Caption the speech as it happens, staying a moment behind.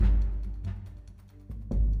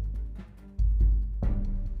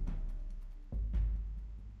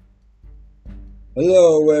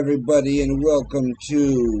Hello, everybody, and welcome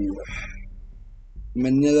to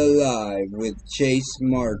Manila Live with Chase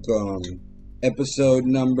Marcum, episode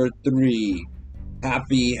number 3.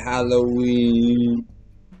 Happy Halloween!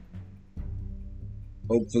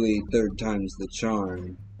 Hopefully, third time's the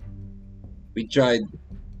charm. We tried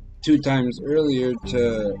 2 times earlier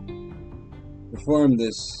to perform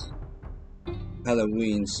this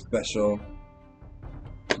Halloween special,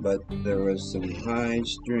 but there was some high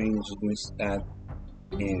strangeness at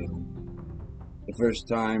hand. The first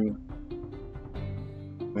time,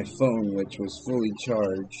 my phone, which was fully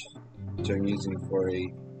charged, which I'm using for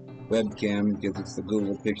a webcam because it's the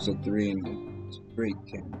Google Pixel 3 and it's a great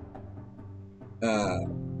camera,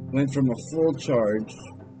 went from a full charge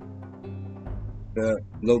to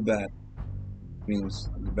low bat. Means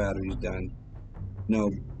the battery's done.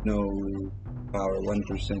 No power, 1%,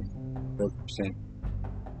 4%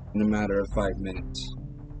 in a matter of 5 minutes.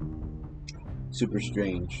 Super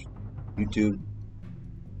strange. YouTube,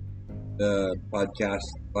 the podcast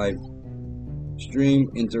live stream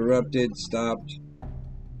interrupted, stopped.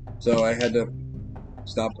 So I had to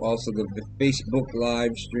stop also the Facebook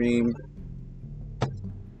live stream.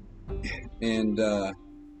 And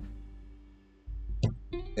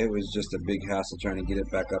it was just a big hassle trying to get it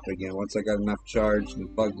back up again. Once I got enough charged and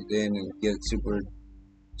plugged it in and get it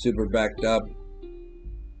super backed up,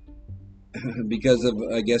 because of,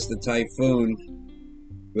 I guess, the typhoon,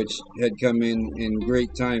 which had come in great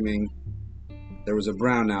timing, there was a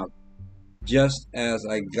brownout. Just as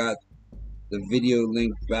I got the video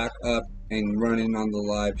link back up and running on the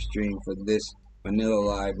live stream for this Manila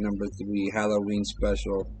Live number 3 Halloween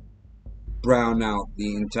special, brownout.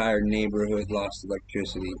 The entire neighborhood lost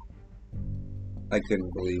electricity. I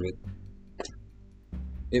couldn't believe it.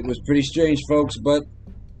 It was pretty strange, folks, but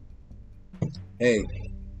hey,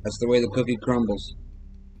 that's the way the cookie crumbles.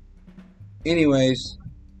 Anyways,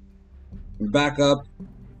 back up.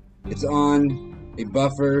 It's on a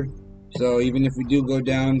buffer, so even if we do go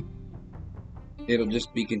down, it'll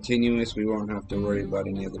just be continuous. We won't have to worry about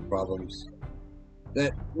any of the problems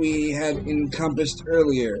that we had encompassed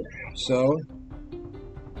earlier. So,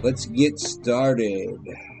 let's get started.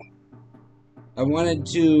 I wanted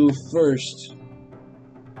to first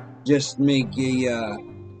just make a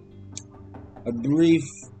brief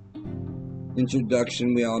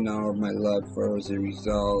introduction. We all know of my love for Jose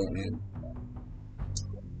Rizal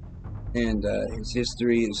and his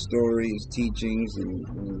history, his story, his teachings,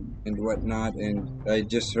 and whatnot. And I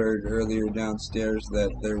just heard earlier downstairs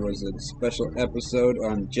that there was a special episode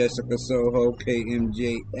on Jessica Soho,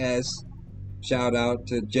 KMJS. Shout out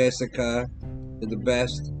to Jessica, to the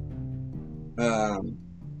best.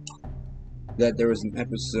 That there was an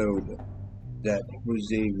episode that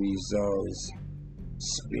Jose Rizal's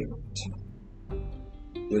spirit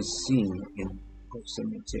was seen in the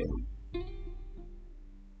cemetery.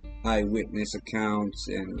 Eyewitness accounts,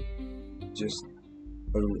 and just,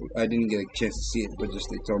 I didn't get a chance to see it, but just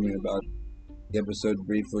they told me about the episode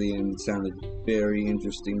briefly, and it sounded very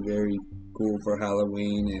interesting, very cool for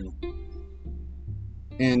Halloween,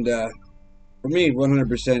 and for me,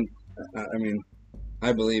 100%. I mean,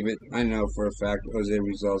 I believe it. I know for a fact Jose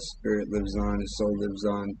Rizal's spirit lives on, his soul lives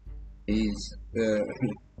on. He's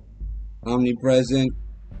omnipresent,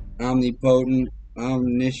 omnipotent,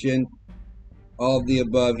 omniscient, all of the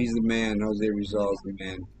above. He's the man. Jose Rizal's the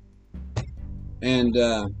man. And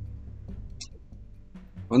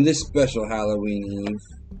on this special Halloween Eve,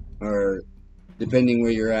 or depending where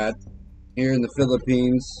you're at, here in the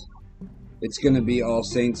Philippines, it's going to be All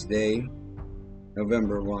Saints Day,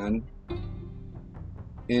 November 1.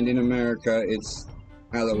 And in America, it's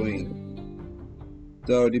Halloween.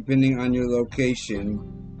 So depending on your location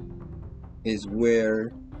is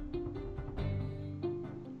where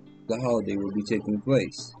the holiday will be taking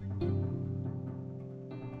place.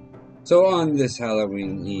 So on this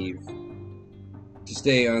Halloween Eve, to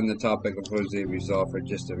stay on the topic of Jose Rizal for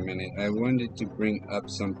just a minute, I wanted to bring up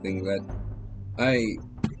something that I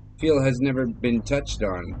feel has never been touched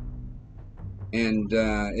on, and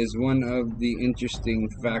is one of the interesting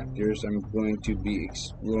factors I'm going to be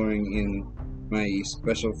exploring in my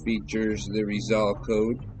special features, the Rizal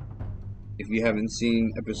Code. If you haven't seen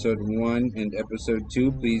episode 1 and episode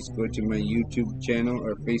 2, please go to my YouTube channel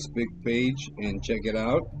or Facebook page and check it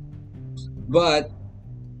out. But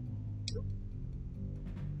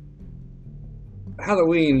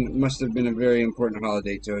Halloween must have been a very important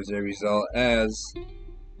holiday to Jose Rizal, as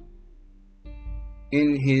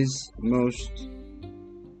in his most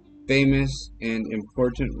famous and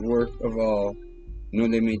important work of all, No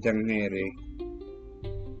Le Me Tangere,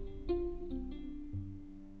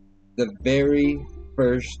 the very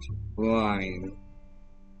first line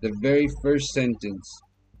the very first sentence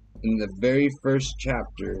in the very first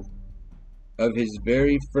chapter of his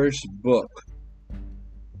very first book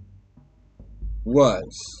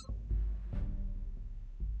was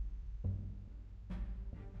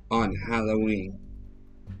on Halloween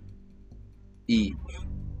Eve.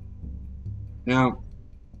 Now,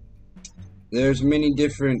 there's many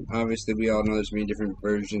different, obviously we all know there's many different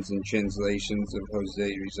versions and translations of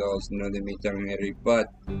Jose Rizal's No de Mi Tangere, but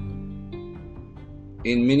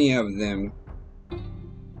in many of them,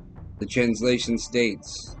 the translation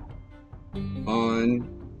states on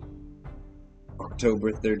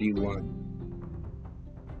October 31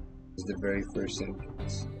 is the very first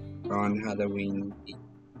sentence, on Halloween Eve.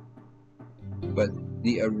 But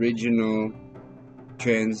the original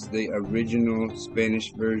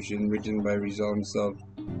Spanish version written by Rizal himself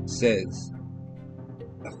says,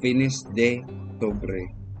 a fines de octubre,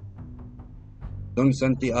 Don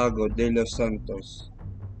Santiago de los Santos,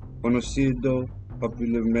 conocido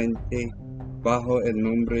popularmente bajo el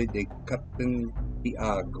nombre de Captain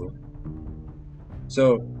Tiago.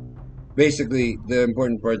 So basically the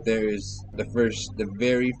important part there is the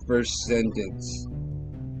very first sentence,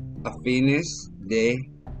 a fines de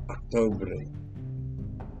octubre,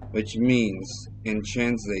 which means and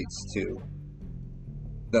translates to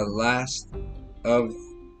the last of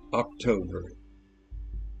October,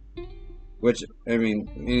 which, I mean,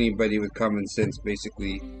 anybody with common sense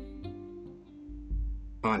basically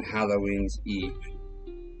on Halloween's Eve,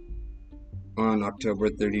 on October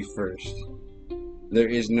 31st. There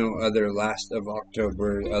is no other last of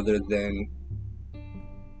October other than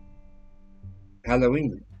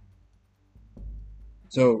Halloween.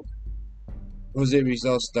 So Jose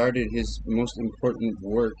Rizal started his most important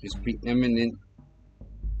work, his preeminent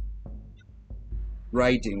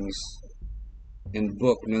writings and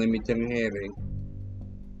book, No de Mi Tangere,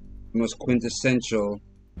 most quintessential,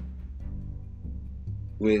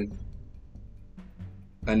 with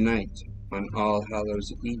a night on All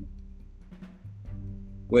Hallows Eve,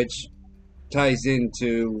 which ties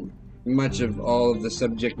into much of all of the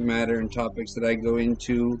subject matter and topics that I go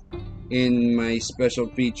into in my special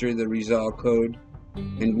feature, the Rizal Code,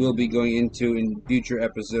 and will be going into in future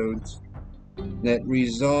episodes. That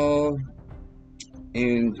Rizal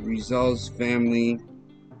and Rizal's family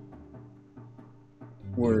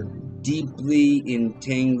were deeply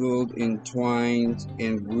entangled, entwined,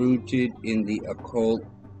 and rooted in the occult,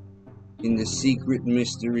 in the secret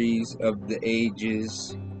mysteries of the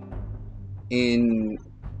ages, in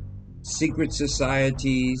secret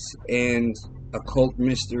societies and occult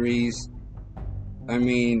mysteries. I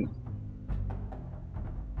mean,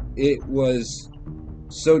 it was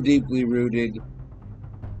so deeply rooted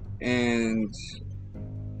and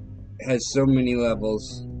has so many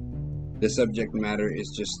levels. The subject matter is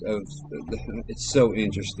just it's so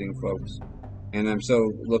interesting, folks, and I'm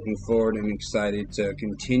so looking forward and excited to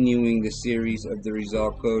continuing the series of the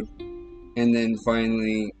Rizal Code, and then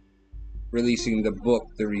finally releasing the book,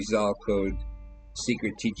 the Rizal Code,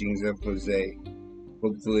 Secret Teachings of Jose,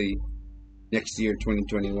 hopefully next year,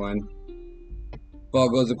 2021, if all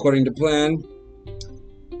goes according to plan.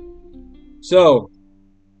 So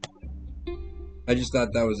I just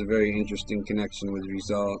thought that was a very interesting connection with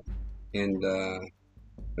Rizal and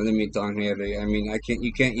let me Tangere. I mean,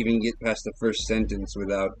 you can't even get past the first sentence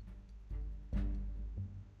without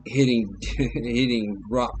hitting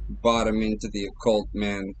rock bottom into the occult,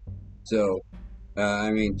 man. So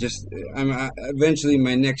I mean, eventually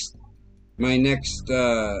my next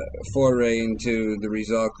foray into the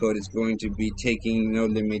Rizal Code is going to be taking No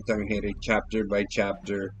de Mi Tangere chapter by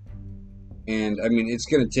chapter, and I mean it's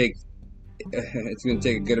gonna take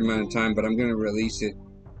a good amount of time, but I'm gonna release it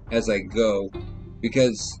as I go,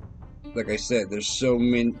 because like I said, there's so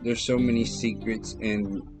many secrets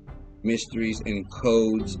and mysteries and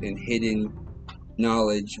codes and hidden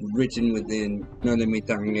knowledge written within No de Mi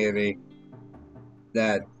Tangere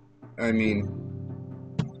that, I mean,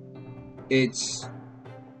 it's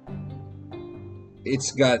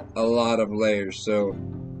got a lot of layers. So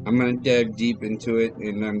I'm gonna dive deep into it,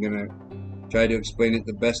 and I'm gonna try to explain it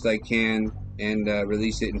the best I can and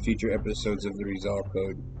release it in future episodes of the Rizal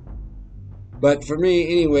Code. But for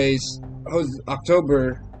me, anyways,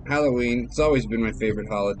 October, Halloween, it's always been my favorite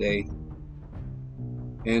holiday.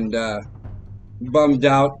 And bummed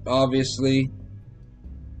out, obviously,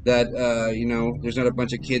 that there's not a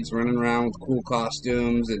bunch of kids running around with cool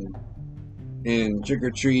costumes and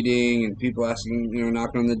trick-or-treating and people asking,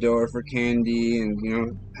 knocking on the door for candy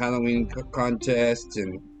and Halloween contests,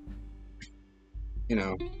 and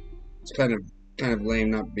it's kind of lame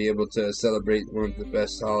not to be able to celebrate one of the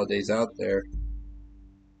best holidays out there.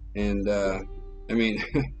 And I mean,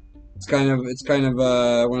 it's kind of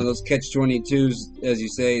one of those catch-22s, as you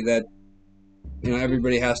say, that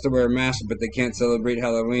everybody has to wear a mask, but they can't celebrate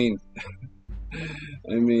Halloween.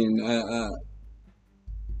 I mean,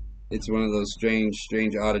 it's one of those strange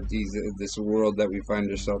oddities of this world that we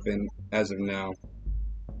find ourselves in as of now.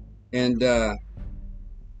 And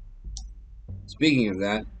speaking of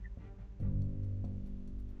that,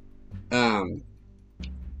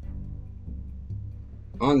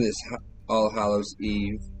 on this All Hallows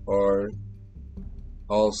Eve or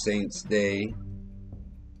All Saints Day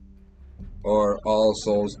or All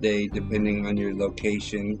Souls Day, depending on your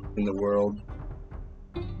location in the world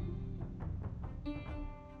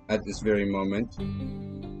at this very moment,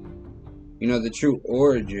 the true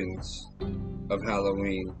origins of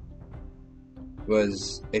Halloween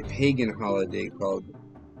was a pagan holiday called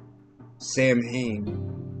Samhain.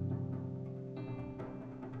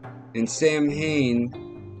 And Samhain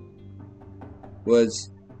was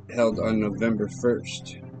held on November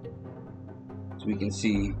 1st. So we can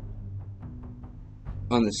see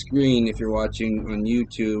on the screen if you're watching on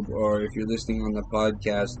YouTube or if you're listening on the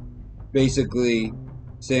podcast. Basically,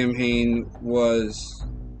 Samhain was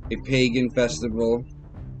a pagan festival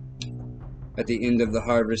at the end of the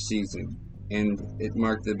harvest season, and it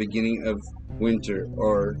marked the beginning of winter,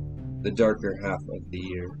 or the darker half of the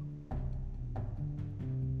year.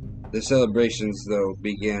 The celebrations, though,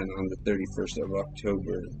 began on the 31st of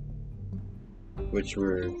October, which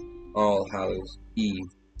were All Hallows Eve.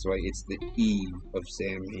 That's why it's the Eve of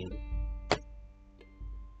Samhain.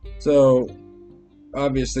 So,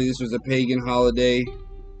 obviously, this was a pagan holiday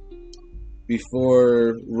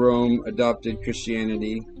before Rome adopted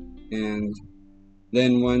Christianity, and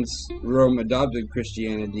then once Rome adopted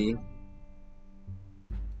Christianity,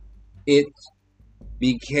 it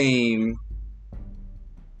became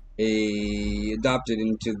adopted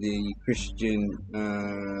into the Christian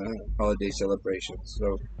holiday celebrations.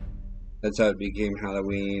 So that's how it became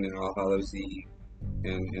Halloween and All Hallows Eve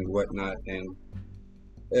and whatnot, and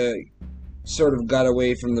sort of got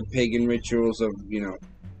away from the pagan rituals of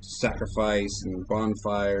sacrifice and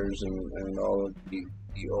bonfires and all of the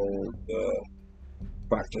old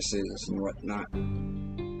practices and whatnot.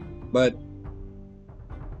 But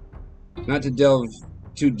not to delve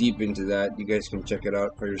too deep into that, you guys can check it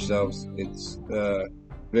out for yourselves. It's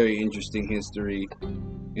very interesting history,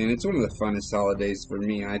 and it's one of the funnest holidays for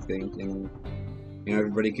me, I think. And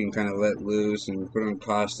everybody can kind of let loose and put on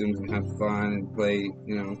costumes and have fun and play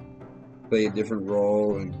a different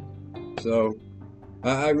role. And so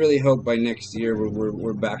I really hope by next year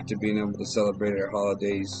we're back to being able to celebrate our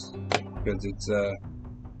holidays, because it's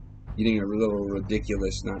getting a little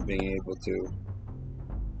ridiculous not being able to.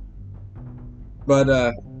 But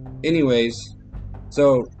anyways,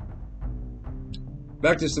 so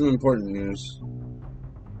back to some important news.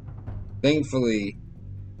 Thankfully,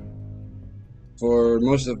 for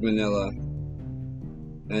most of Manila,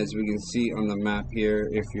 as we can see on the map here,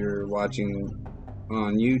 if you're watching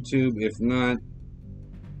on YouTube, if not,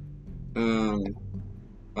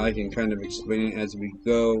 I can kind of explain it as we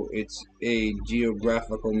go. It's a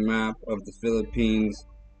geographical map of the Philippines,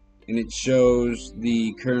 and it shows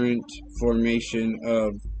the current formation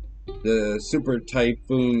of the Super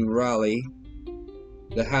Typhoon Rolly,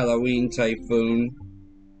 the Halloween typhoon,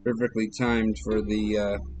 perfectly timed for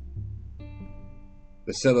the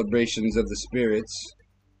celebrations of the spirits.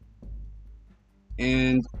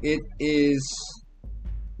 And it is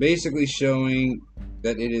basically showing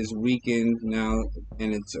that it is weakened now,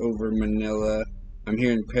 and it's over Manila. I'm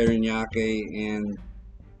here in Parañaque, and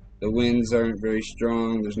the winds aren't very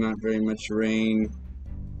strong. There's not very much rain.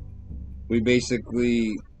 We dodged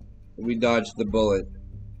the bullet.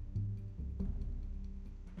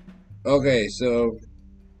 Okay, so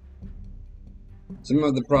some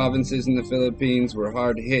of the provinces in the Philippines were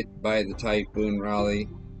hard hit by the Typhoon Rolly,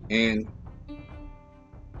 and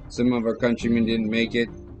some of our countrymen didn't make it.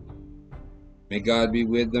 May God be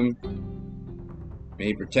with them. May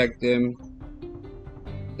He protect them.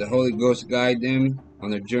 The Holy Ghost guide them on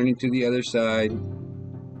their journey to the other side.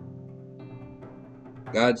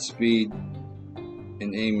 Godspeed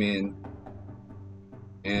and amen.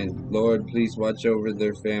 And Lord, please watch over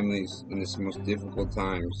their families in this most difficult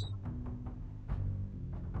times.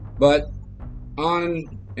 But on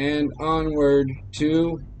and onward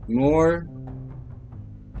to more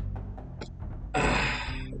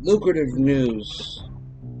lucrative news.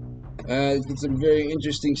 It's some very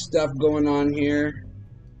interesting stuff going on here.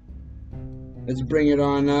 Let's bring it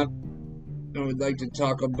on up. I would like to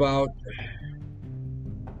talk about.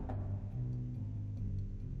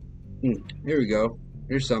 Here we go.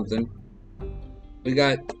 Here's something. We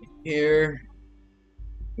got here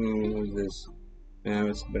Who's this?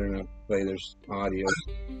 It's better not play their audio.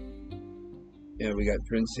 Yeah, we got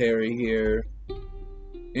Prince Harry here.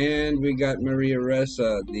 And we got Maria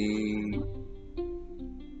Ressa,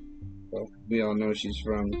 well, we all know she's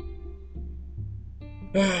from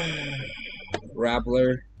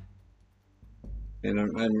Rappler. And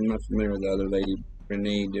I'm not familiar with the other lady,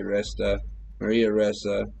 Renee DeResta, Maria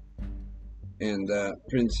Ressa, and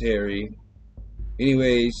Prince Harry.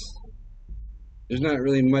 Anyways, there's not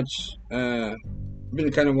really much. I've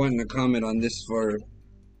been kind of wanting to comment on this for a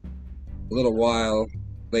little while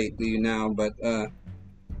lately now, but I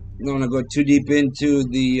don't want to go too deep into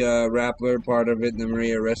the Rappler part of it, the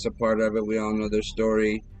Maria Ressa part of it. We all know their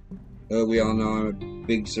story. We all know I'm a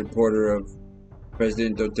big supporter of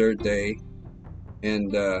President Duterte,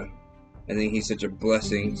 and I think he's such a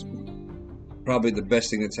blessing. It's probably the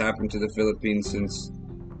best thing that's happened to the Philippines since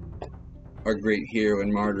our great hero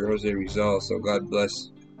and martyr, Jose Rizal. So God bless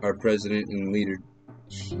our president and leader.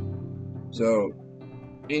 So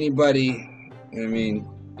anybody, I mean,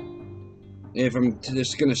 if I'm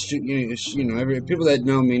just gonna shoot, every people that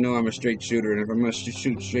know me know I'm a straight shooter, and if I'm gonna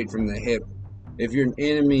shoot straight from the hip, if you're an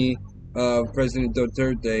enemy of President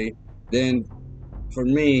Duterte, then for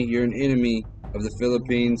me, you're an enemy of the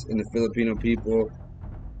Philippines and the Filipino people.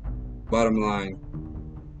 Bottom line,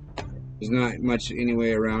 there's not much any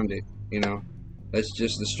way around it, That's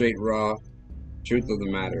just the straight raw truth of the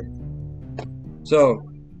matter. So,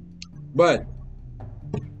 but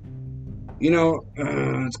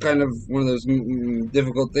it's kind of one of those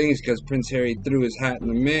difficult things because Prince Harry threw his hat in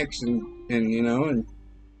the mix and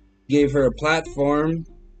gave her a platform,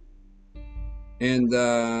 and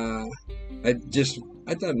I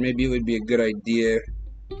thought maybe it would be a good idea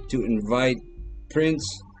to invite Prince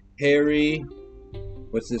Harry.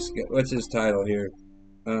 What's his title here?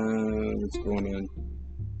 What's going on?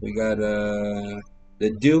 We got the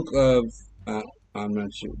Duke of I'm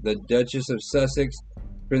not sure, the Duchess of Sussex,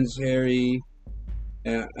 Prince Harry.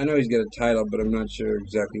 I know he's got a title, but I'm not sure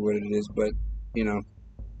exactly what it is. But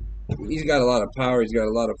he's got a lot of power. He's got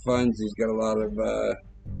a lot of funds. He's got a lot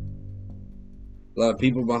of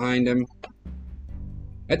people behind him.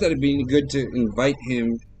 I thought it'd be good to invite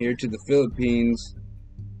him here to the Philippines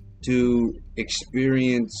to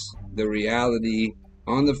experience the reality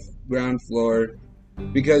on the ground floor,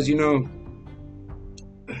 because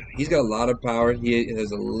he's got a lot of power. He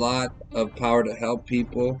has a lot of power to help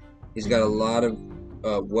people. He's got a lot of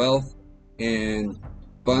wealth and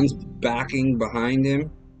funds backing behind him.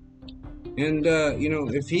 And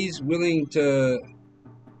if he's willing to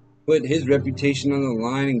put his reputation on the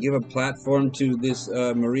line and give a platform to this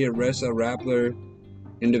Maria Ressa Rappler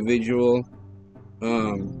individual,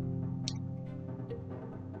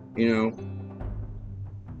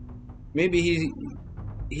 maybe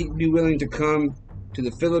he'd be willing to come to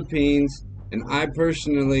the Philippines, and I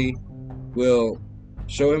personally will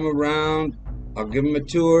show him around. I'll give him a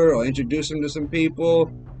tour. I'll introduce him to some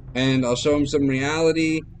people, and I'll show him some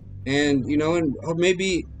reality. And and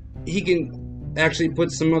maybe he can actually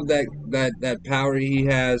put some of that power he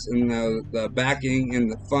has and the backing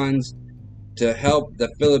and the funds to help the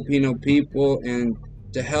Filipino people and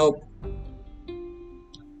to help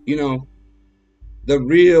the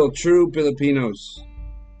real true Filipinos.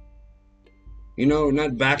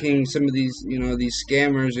 Not backing some of these these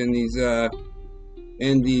scammers and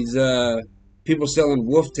these people selling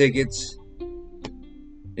wolf tickets.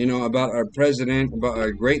 About our president, about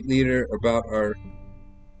our great leader, about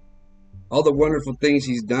all the wonderful things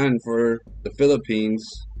he's done for the Philippines.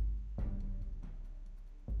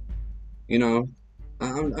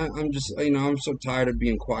 I'm just I'm so tired of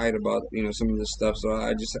being quiet about some of this stuff. So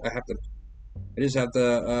I just have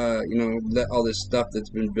to let all this stuff that's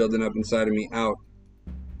been building up inside of me out.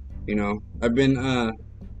 I've been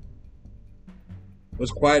was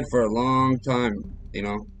quiet for a long time.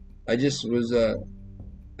 I just was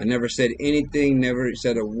I never said anything, never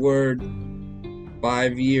said a word.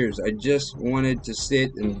 5 years. I just wanted to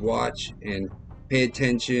sit and watch and pay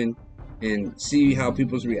attention and see how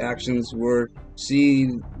people's reactions were. See,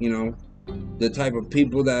 the type of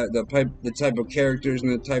people the type of characters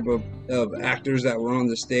and the type of actors that were on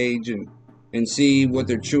the stage, and see what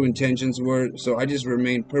their true intentions were. So I just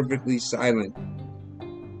remained perfectly silent.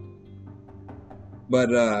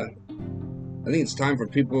 But I think it's time for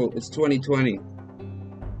people. It's 2020,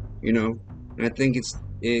 and I think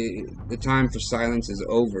the time for silence is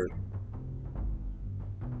over.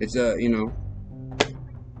 It's they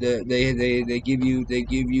give you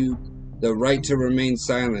the right to remain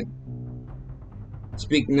silent.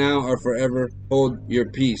 Speak now or forever hold your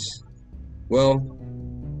peace. Well,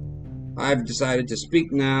 I've decided to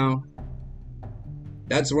speak now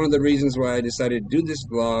that's one of the reasons why I decided to do this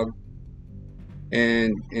vlog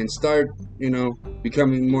and start,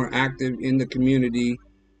 becoming more active in the community,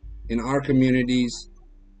 in our communities,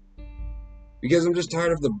 because I'm just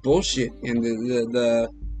tired of the bullshit and the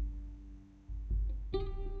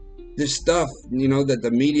this stuff, that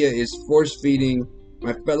the media is force feeding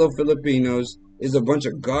my fellow Filipinos is a bunch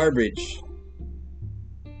of garbage,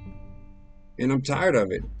 and I'm tired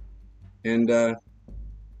of it. And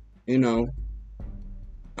you know,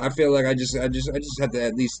 I feel like I just have to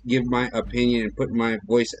at least give my opinion and put my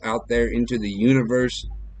voice out there into the universe,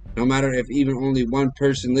 no matter if even only one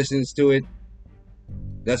person listens to it.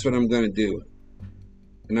 That's what I'm gonna do,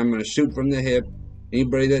 and I'm gonna shoot from the hip.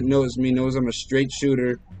 Anybody that knows me knows I'm a straight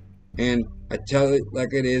shooter, and I tell it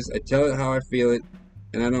like it is. I tell it how I feel it,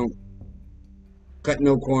 and I don't cut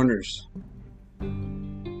no corners.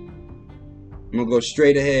 I'm gonna go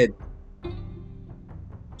straight ahead,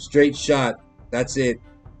 straight shot. That's it.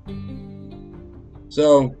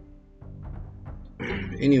 So,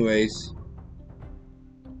 anyways,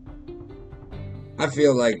 I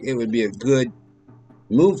feel like it would be a good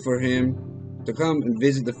move for him to come and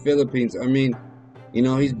visit the Philippines. I mean,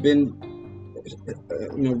 he's been,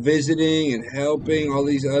 visiting and helping all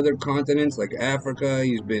these other continents like Africa.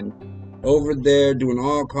 He's been over there doing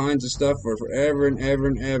all kinds of stuff for forever and ever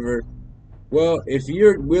and ever. Well, if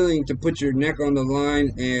you're willing to put your neck on the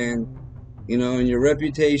line and, and your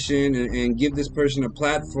reputation and give this person a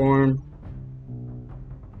platform,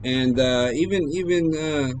 and even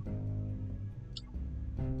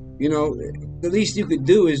the least you could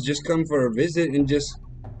do is just come for a visit and just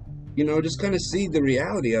kind of see the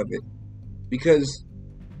reality of it. Because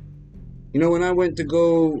when I went to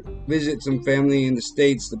go visit some family in the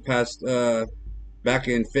States the past back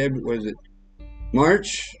in February, was it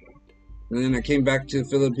March, and then I came back to the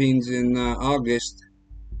Philippines in August.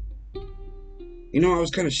 I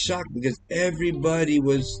was kind of shocked because everybody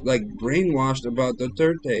was like brainwashed about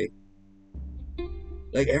Duterte.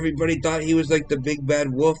 Like, everybody thought he was like the big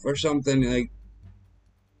bad wolf or something. Like,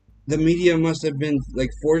 the media must have been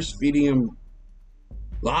like force feeding him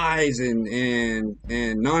lies and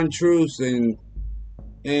non-truths and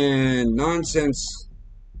nonsense.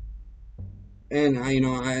 And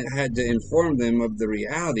I had to inform them of the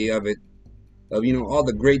reality of it, of all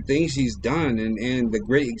the great things he's done and the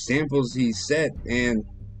great examples he's set. And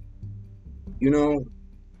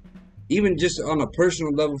even just on a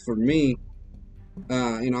personal level for me,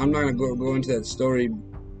 I'm not gonna go into that story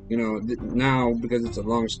now because it's a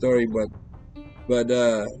long story, but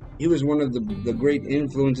he was one of the great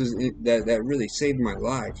influences that really saved my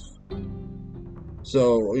life.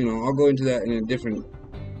 So I'll go into that in a different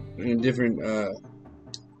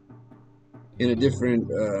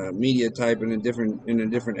media type, in a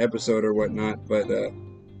different episode or whatnot.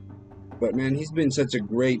 But man, he's been such a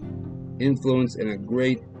great influence and a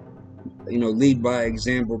great lead by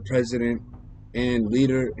example president and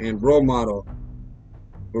leader and role model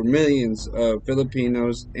for millions of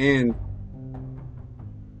Filipinos and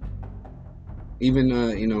even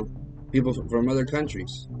people from other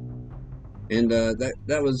countries. And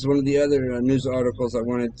that was one of the other news articles I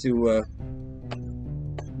wanted to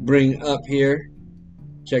bring up here.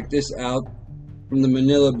 Check this out from the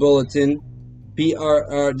Manila Bulletin.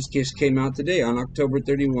 PRR, this case came out today on October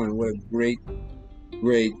 31. What a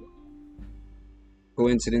great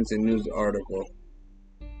coincidence and news article.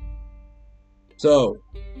 So,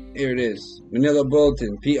 here it is. Manila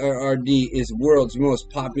Bulletin. PRRD is world's most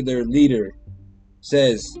popular leader,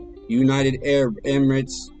 says United Arab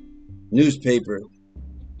Emirates newspaper.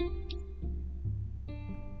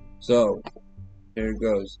 So, here it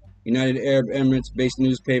goes. United Arab Emirates-based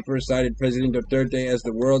newspaper cited President Duterte as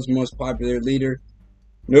the world's most popular leader,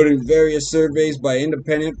 noting various surveys by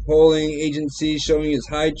independent polling agencies showing his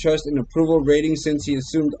high trust and approval rating since he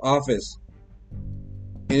assumed office.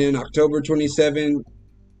 And in October 27,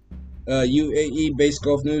 UAE-based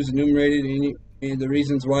Gulf News enumerated in the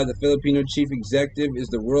reasons why the Filipino chief executive is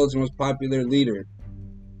the world's most popular leader.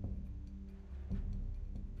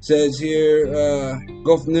 Says here,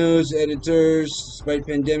 Gulf News editors, despite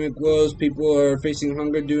pandemic woes, people are facing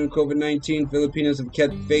hunger during COVID-19. Filipinos have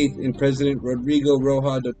kept faith in President Rodrigo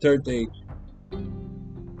Roa Duterte,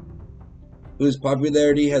 whose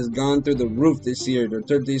popularity has gone through the roof this year.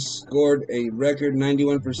 Duterte scored a record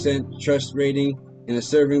 91% trust rating in a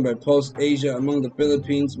survey by Pulse Asia, among the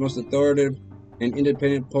Philippines' most authoritative and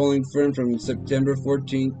independent polling firm from September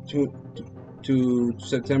 14 to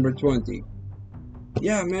September 20.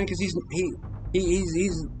 Yeah, man, because he's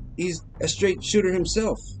a straight shooter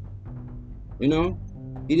himself. He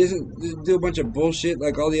doesn't do a bunch of bullshit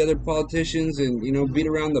like all the other politicians and beat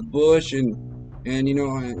around the bush and and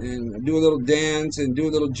and do a little dance and do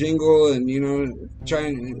a little jingle and try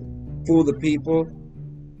and fool the people.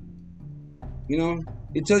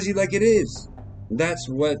 It tells you like it is. That's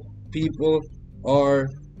what people are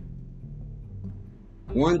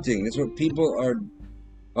wanting. That's what people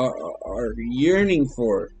are yearning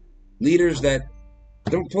for. Leaders that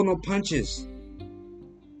don't pull no punches.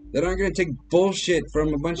 That aren't gonna take bullshit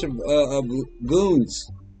from a bunch of goons.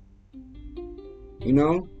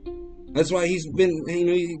 That's why he's been,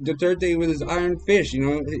 Duterte with his iron fist.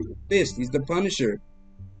 Fist. He's the Punisher.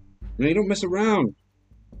 You don't mess around.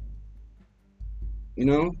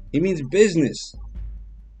 He means business.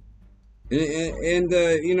 And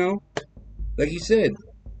like he said,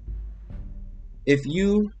 if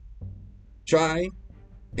you try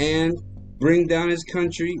and bring down his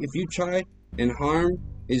country, if you try and harm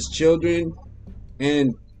his children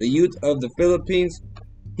and the youth of the Philippines,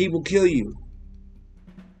 he will kill you.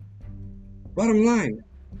 Bottom line,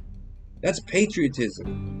 that's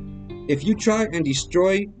patriotism. If you try and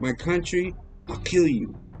destroy my country, I'll kill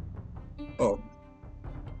you. Oh.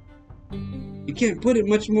 You can't put it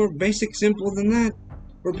much more basic, simple than that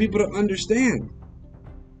for people to understand.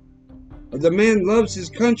 The man loves his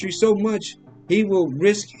country so much, he will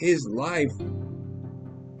risk his life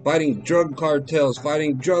fighting drug cartels,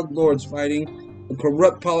 fighting drug lords, fighting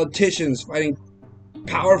corrupt politicians, fighting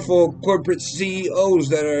powerful corporate CEOs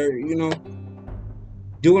that are,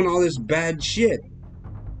 doing all this bad shit.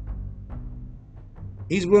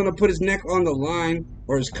 He's willing to put his neck on the line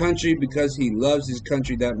for his country because he loves his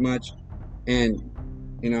country that much. And,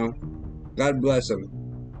 God bless him.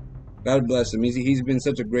 God bless him. He's been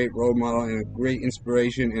such a great role model and a great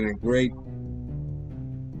inspiration and a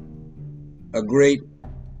great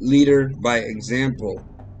leader by example.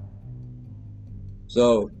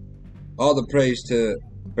 So, all the praise to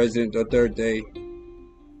President Duterte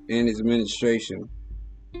and his administration.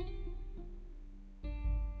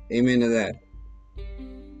 Amen to that.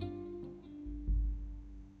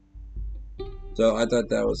 So I thought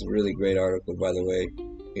that was a really great article, by the way.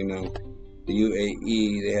 The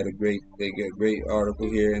UAE, they got a great article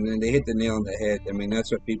here, and then they hit the nail on the head. I mean,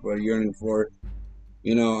 that's what people are yearning for.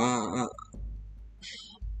 If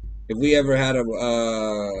we ever had a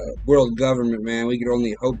world government, man, we could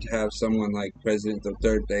only hope to have someone like President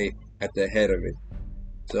Duterte at the head of it.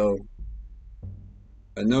 So,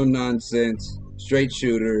 a no-nonsense, straight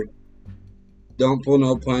shooter, don't pull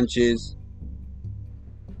no punches,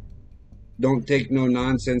 don't take no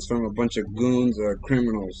nonsense from a bunch of goons or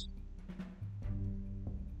criminals.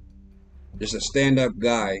 Just a stand-up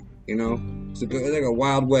guy, It's like a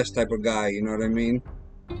Wild West type of guy, you know what I mean?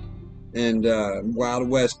 And Wild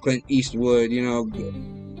West, Clint Eastwood,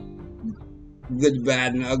 good,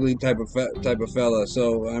 bad, and ugly type of fella.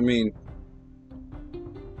 So I mean,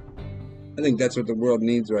 I think that's what the world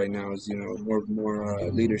needs right now is more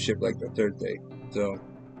leadership like Duterte. So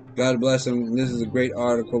God bless him. This is a great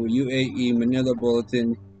article. UAE Manila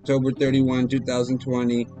Bulletin, October 31,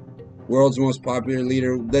 2020. World's most popular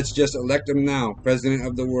leader. Let's just elect him now, president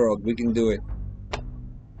of the world. We can do it.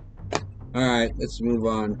 All right, let's move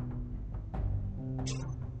on.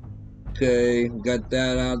 Okay, got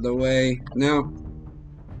that out of the way. Now,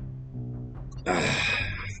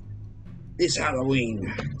 this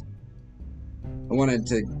Halloween, I wanted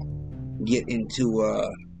to get into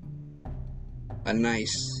a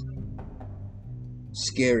nice,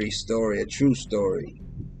 scary story, a true story,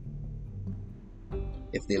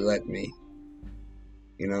 if they let me.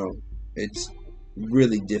 It's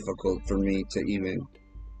really difficult for me to even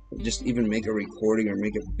make a recording or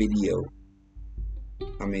make a video.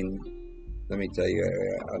 I mean, let me tell you,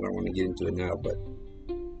 I don't want to get into it now, but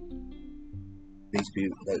these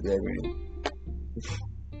people,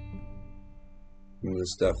 some of the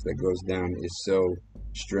stuff that goes down is so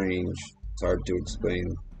strange, it's hard to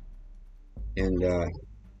explain. And,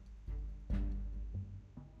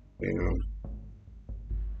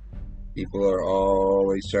 people are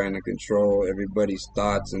always trying to control everybody's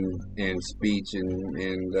thoughts and speech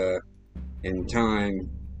and time,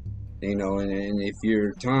 and if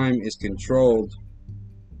your time is controlled,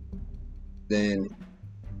 then it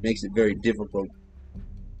makes it very difficult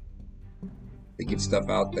to get stuff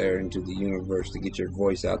out there into the universe, to get your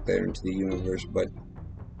voice out there into the universe. But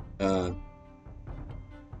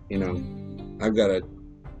I've got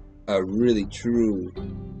a really true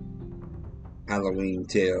Halloween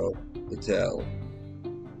tale to tell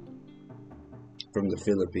from the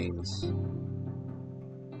Philippines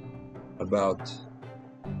about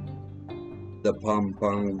the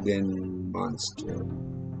Pampanga monster,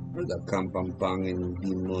 or the Kampampangan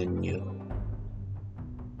Demon,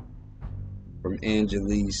 from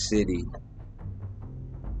Angeles City,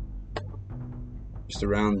 just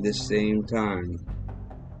around this same time,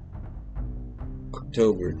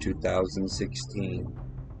 October 2016,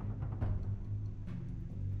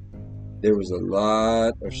 there was a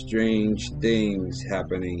lot of strange things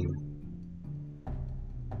happening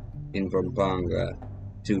in Pampanga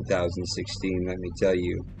 2016, let me tell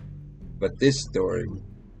you. But this story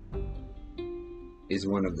is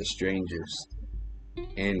one of the strangest,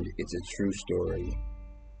 and it's a true story.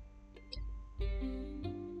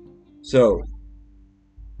 So,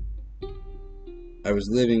 I was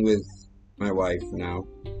living with my wife now,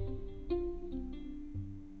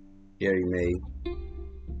 Gary May,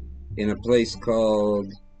 in a place called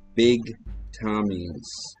Big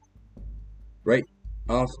Tommy's, right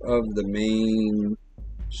off of the main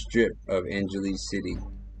strip of Angeles City,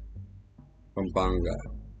 Pampanga.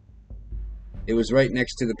 It was right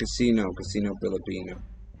next to the Casino Filipino.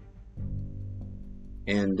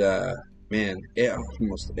 And man,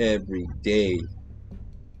 almost every day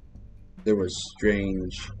there was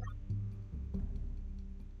strange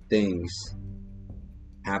things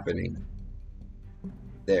happening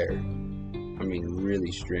there. I mean,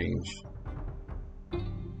 really strange.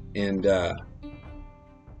 And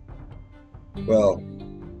well,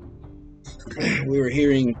 we were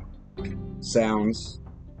hearing sounds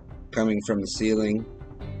coming from the ceiling,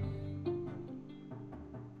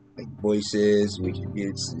 like voices.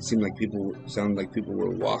 It seemed like sounded like people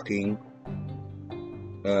were walking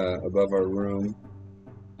above our room.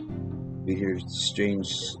 We'd hear strange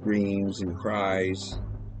screams and cries.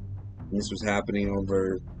 And this was happening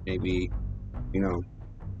over maybe,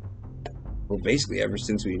 well, basically ever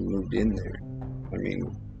since we moved in there. I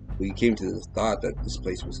mean, we came to the thought that this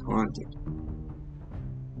place was haunted.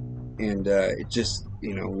 And it just,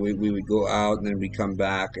 we would go out and then we'd come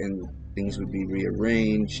back and things would be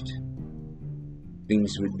rearranged.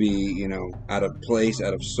 Things would be, out of place,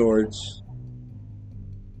 out of sorts.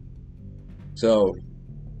 So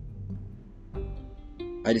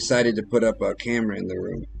I decided to put up a camera in the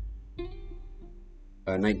room,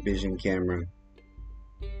 a night vision camera.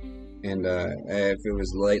 And if it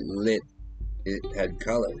was light lit, it had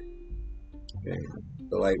color. And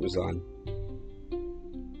the light was on.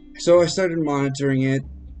 So I started monitoring it,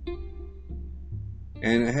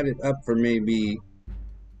 and I had it up for maybe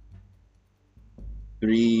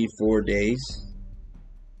 3-4 days,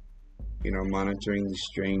 monitoring these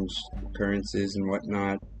strange occurrences and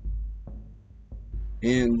whatnot.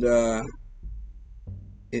 And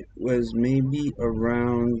it was maybe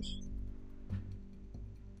around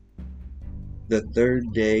the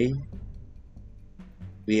third day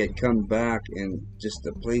we had come back, and just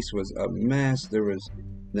the place was a mess.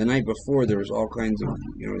 The night before, there was all kinds of,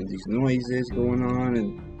 these noises going on,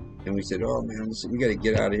 and we said, oh man, we got to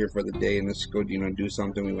get out of here for the day, and let's go, do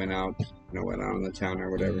something. We went out, went out in the town or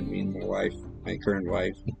whatever, me and my wife, my current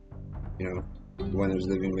wife, the one that was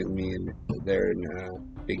living with me there in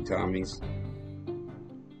Big Tommy's.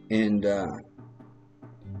 And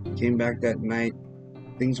came back that night,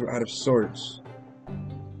 things were out of sorts,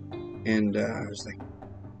 and I was like,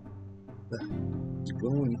 what's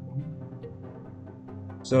going on?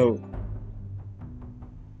 So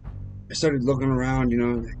I started looking around,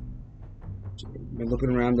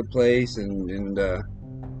 looking around the place and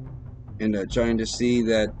trying to see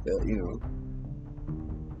that,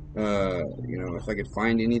 if I could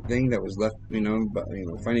find anything that was left,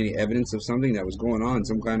 find any evidence of something that was going on,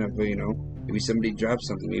 some kind of, maybe somebody dropped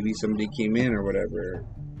something, maybe somebody came in or whatever,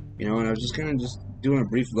 and I was just kind of just doing a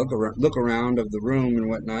brief look around of the room and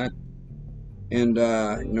whatnot. And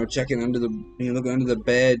checking under the, looking under the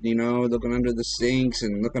bed, looking under the sinks,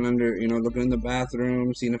 and looking under, looking in the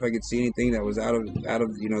bathroom, seeing if I could see anything that was out of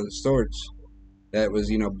the sorts, that was,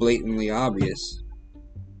 blatantly obvious.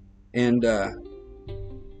 And I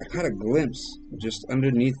caught a glimpse just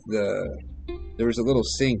underneath there was a little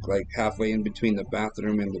sink, like halfway in between the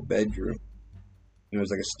bathroom and the bedroom. It was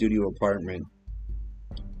like a studio apartment,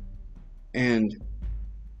 and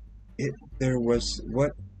there was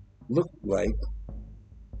what looked like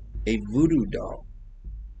a voodoo doll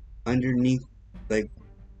underneath, like,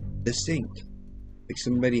 the sink, like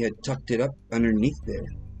somebody had tucked it up underneath there.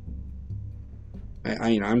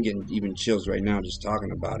 I'm getting even chills right now just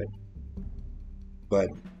talking about it. But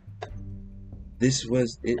it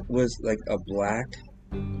was like a black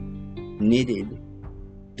knitted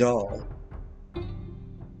doll,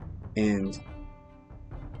 and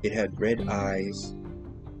it had red eyes,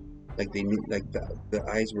 like the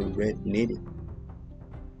eyes were red knitted.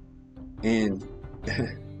 And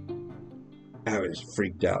I was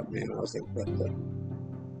freaked out, man. I was like, what the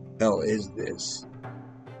hell is this?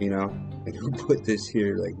 Like, who put this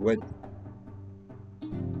here? Like, what?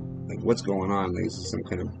 Like, what's going on? Like, this is some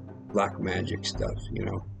kind of black magic stuff, you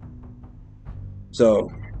know? So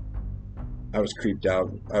I was creeped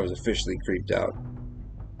out. I was officially creeped out.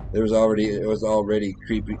 It was already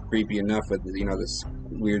creepy enough with, you know, this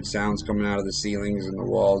weird sounds coming out of the ceilings and the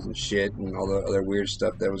walls and shit and all the other weird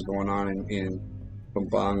stuff that was going on in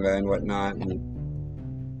Pampanga and whatnot,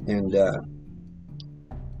 and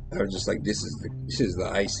I was just like, this is the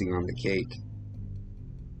icing on the cake.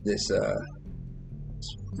 This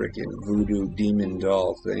freaking voodoo demon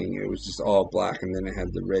doll thing. It was just all black, and then it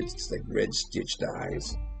had the red stitched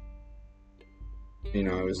eyes. You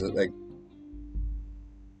know, it was like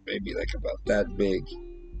maybe like about that big.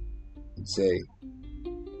 I'd say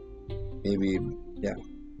maybe, yeah,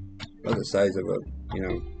 about the size of a, you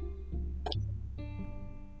know,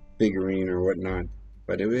 figurine or whatnot.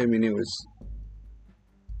 But it was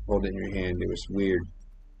hold it in your hand. It was weird.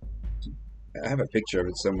 I have a picture of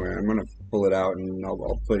it somewhere. I'm gonna pull it out and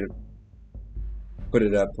I'll put it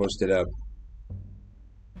up, post it up.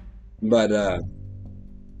 But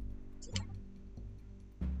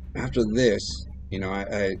after this, you know,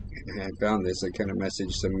 I found this. I kind of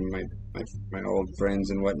messaged some of my old friends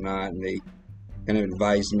and whatnot, and they kind of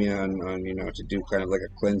advised me on you know, to do kind of like a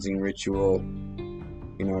cleansing ritual,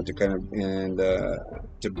 you know, to kind of, and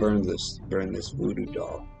to burn this voodoo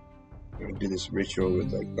doll. You know, do this ritual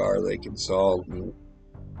with like garlic and salt and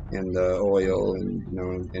oil, and you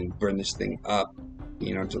know, and burn this thing up,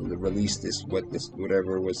 you know, to release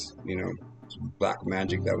whatever was, you know, black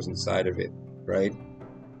magic that was inside of it, right?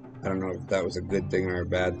 I don't know if that was a good thing or a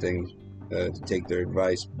bad thing, to take their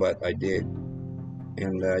advice, but I did,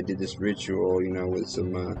 and I did this ritual, you know, with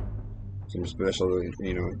some special,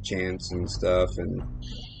 you know, chants and stuff, and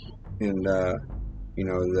you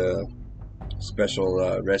know, the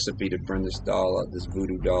special recipe to burn this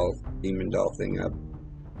voodoo doll, demon doll thing up,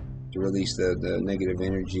 to release the negative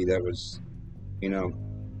energy that was, you know,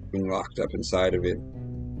 being locked up inside of it.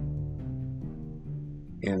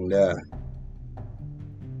 And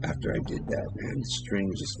after I did that, man, the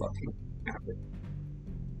strangest fucking happened.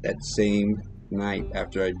 That same night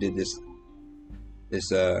after I did this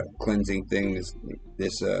cleansing thing,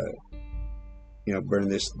 this you know, burn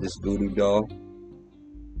this voodoo doll,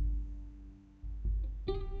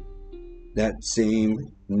 that same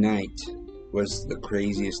night was the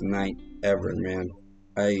craziest night ever, man.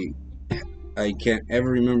 I can't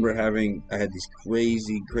ever remember I had these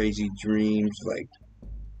crazy dreams, like,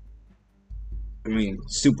 I mean,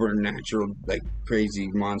 supernatural, like crazy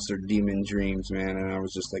monster demon dreams, man. And I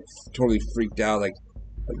was just like totally freaked out, like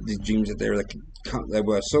these dreams that they were like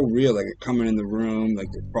were so real, like coming in the room, like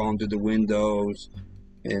they're crawling through the windows,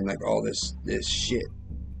 and like all this shit.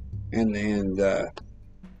 And then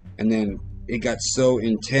it got so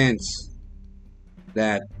intense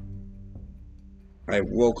that I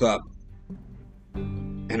woke up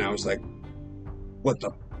and I was like, what the,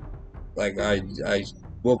 like I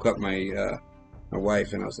woke up my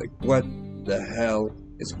wife, and I was like, what the hell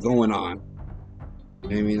is going on? You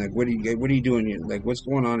know what I mean? Like, what are you doing here? Like, what's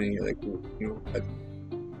going on in here? Like, you know,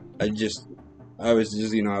 I was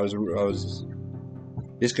just, you know, I was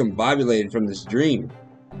discombobulated from this dream,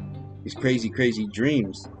 these crazy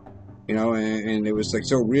dreams, you know, and it was like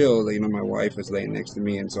so real that, you know, my wife was laying next to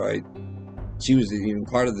me, and so she was even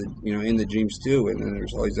part of the, you know, in the dreams too, and then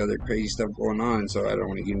there's all these other crazy stuff going on, so I don't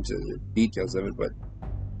want to get into the details of it, but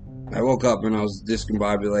I woke up and I was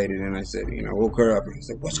discombobulated, and I said, you know, woke her up, and I was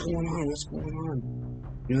like, what's going on? What's going on?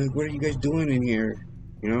 You know, like, what are you guys doing in here?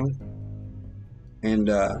 You know? And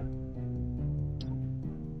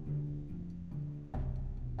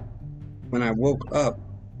when I woke up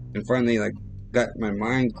and finally, like, got my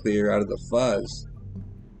mind clear out of the fuzz,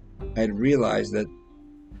 I had realized that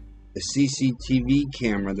the CCTV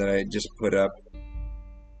camera that I had just put up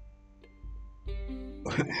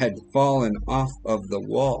had fallen off of the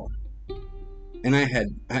wall. And I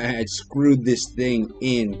had screwed this thing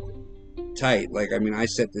in tight. Like, I mean, I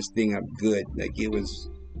set this thing up good. Like, it was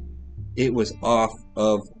off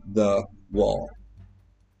of the wall.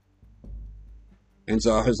 And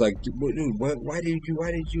so I was like, dude, why did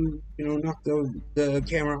you, you know, knock the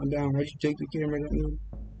camera down? Why'd you take the camera down?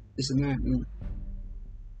 This and that. And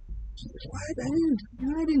she's like, what?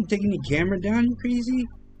 I didn't take any camera down, you crazy?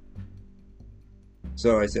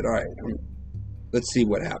 So I said, all right, let's see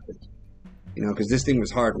what happened. You know, because this thing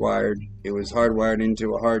was hardwired. It was hardwired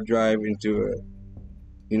into a hard drive, into a,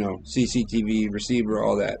 you know, CCTV receiver,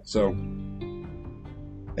 all that. So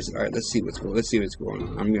I said, all right, let's see what's going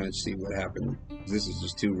on. I'm gonna see what happened. This is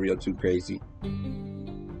just too real, too crazy.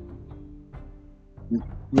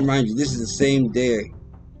 Remind you, this is the same day I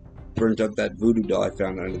burnt up that voodoo doll I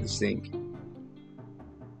found under the sink.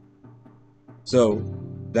 So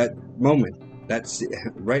that moment, that's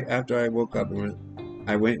right after I woke up, and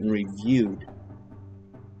I went and reviewed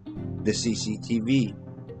the CCTV,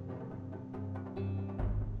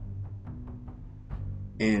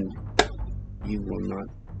 and you will not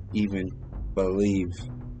even believe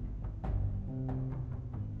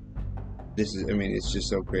this is. I mean, it's just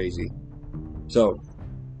so crazy. So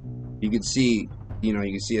you can see, you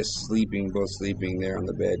can see us sleeping, both sleeping there on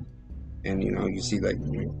the bed, and you see like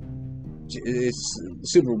it's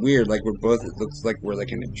super weird. Like we're both. It looks like we're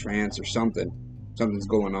like in a trance or something. Something's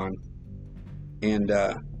going on, and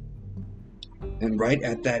right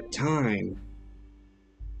at that time,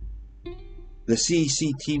 the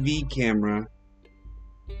CCTV camera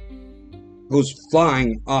goes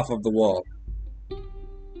flying off of the wall.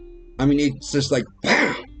 I mean, it's just like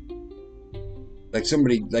bam, like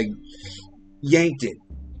somebody like yanked it.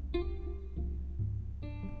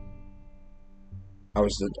 I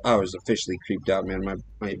was officially creeped out, man.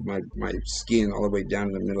 My skin all the way down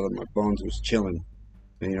to the middle of my bones was chilling,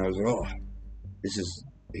 and I was like, oh, this is,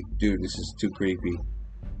 dude, this is too creepy.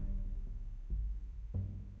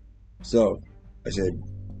 So I said,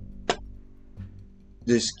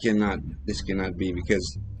 this cannot be,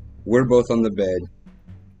 because we're both on the bed.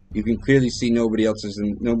 You can clearly see nobody else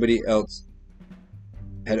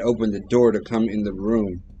had opened the door to come in the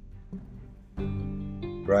room,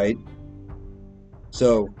 right?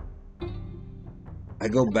 So I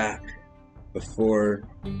go back before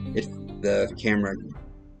the camera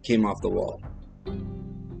came off the wall,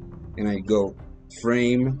 and I go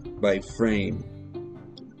frame by frame,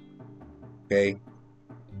 okay?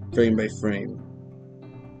 Frame by frame.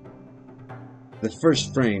 The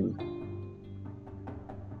first frame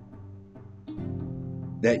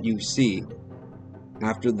that you see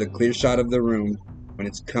after the clear shot of the room, when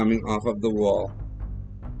it's coming off of the wall,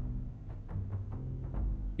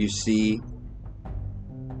 you see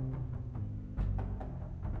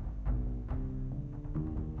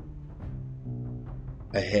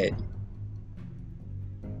a head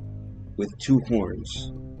with two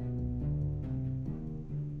horns.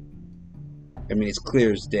 I mean, it's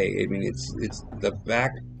clear as day. I mean, it's the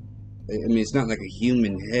back. I mean, it's not like a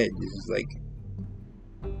human head. This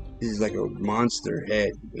is like a monster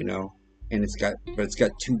head, and it's got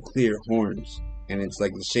two clear horns, and it's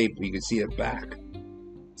like the shape. You can see it back.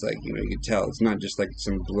 It's like, you can tell it's not just like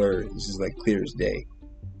some blur. This is like clear as day.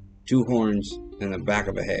 Two horns and the back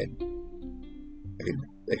of a head,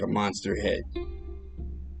 like a monster head.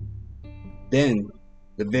 Then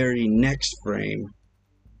the very next frame,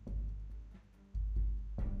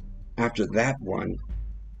 after that one,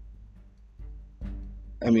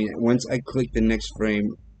 I mean, once I clicked the next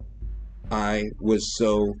frame, I was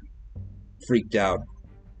so freaked out,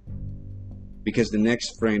 because the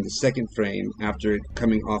next frame, the second frame, after it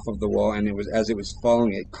coming off of the wall, and as it was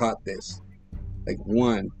falling, it caught this, like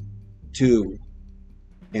 1, 2,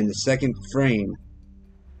 and the second frame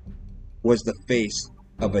was the face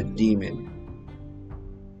of a demon,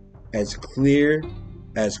 as clear,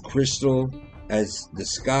 as crystal, as the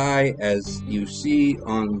sky, as you see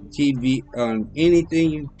on TV, on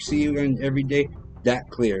anything you see on every day, that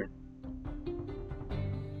clear.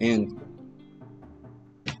 And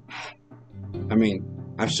I mean,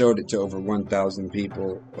 I've showed it to over 1,000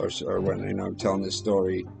 people, or when I'm telling this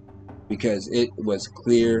story, because it was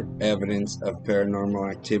clear evidence of paranormal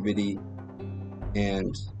activity,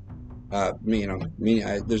 and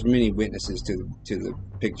there's many witnesses to the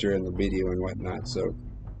picture and the video and whatnot. So,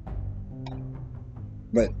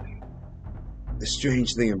 but the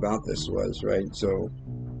strange thing about this was, right? So,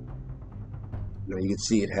 you could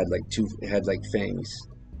see it had like fangs,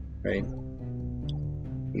 right?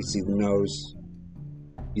 You see the nose.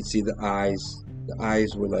 You'd see the eyes. The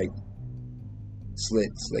eyes were like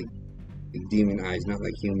slits, like demon eyes, not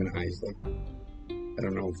like human eyes. Like, I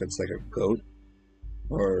don't know if it's like a goat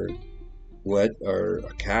or what, or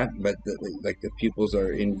a cat, but the pupils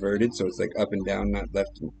are inverted, so it's like up and down, not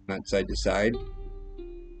left, not side to side.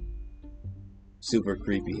 Super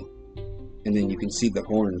creepy. And then you can see the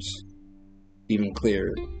horns even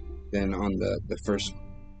clearer than on the first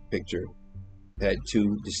picture. It had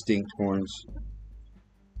two distinct horns.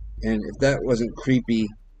 And if that wasn't creepy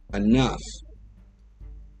enough,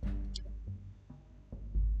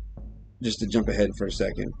 just to jump ahead for a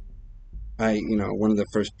second, one of the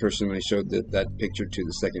first person I showed that picture to,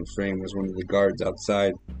 the second frame, was one of the guards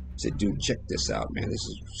outside. I said, dude, check this out, man. This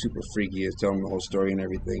is super freaky. I was telling him the whole story and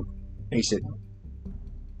everything. And he said,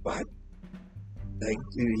 what? Like,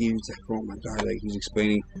 he was like, oh my God. Like, he was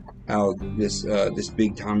explaining how this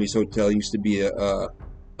Big Tommy's Hotel used to be a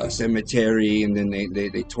a cemetery, and then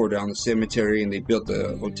they tore down the cemetery and they built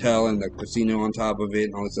a hotel and the casino on top of it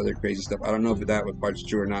and all this other crazy stuff. I don't know if that was part's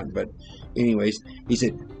true or not, but anyways, he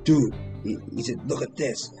said, dude, he said, look at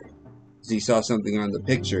this. So he saw something on the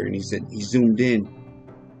picture, and he said he zoomed in,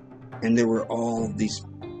 and there were all these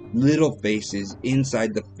little faces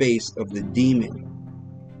inside the face of the demon.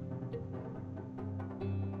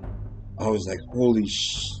 I was like, holy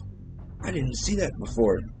I didn't see that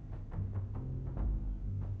before.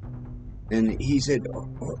 And he said,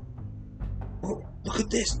 oh, look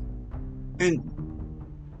at this. And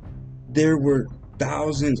there were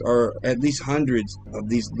thousands, or at least hundreds, of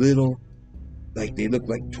these little, like, they look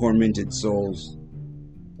like tormented souls,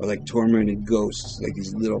 or like tormented ghosts, like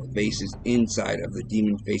these little faces inside of the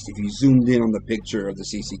demon face. If you zoomed in on the picture of the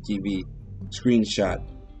CCTV screenshot,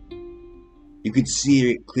 you could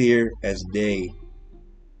see it clear as day.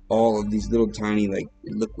 All of these little tiny, like,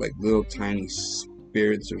 it looked like little tiny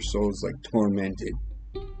spirits or souls, like tormented,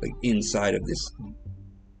 like inside of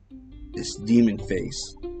this demon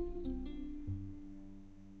face.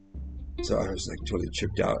 So I was like totally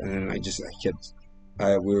tripped out, and then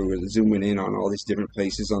we were zooming in on all these different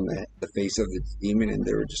places on the face of the demon, and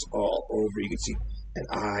they were just all over. You could see had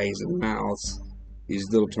eyes and mouths, these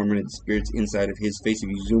little tormented spirits inside of his face. If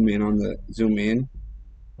you zoom in,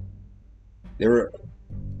 it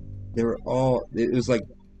was like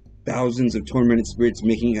thousands of tormented spirits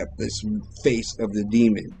making up this face of the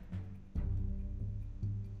demon.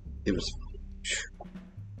 It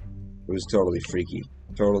was totally freaky,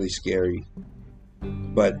 totally scary.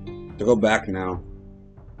 But to go back now,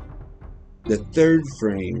 the third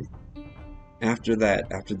frame after that,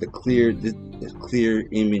 after the clear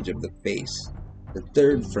image of the face, the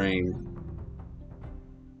third frame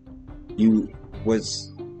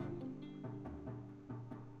was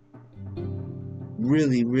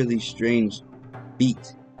really, really strange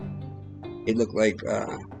feet. It looked like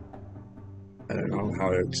I don't know how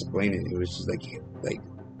to explain it. It was just like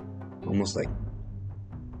almost like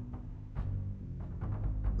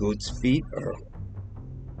goat's feet, or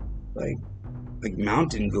like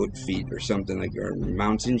mountain goat feet or something, like, or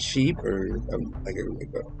mountain sheep, or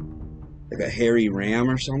like a hairy ram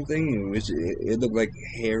or something. It looked like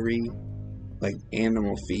hairy, like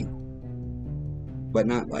animal feet, but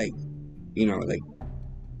not like, like,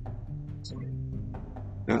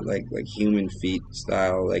 not like human feet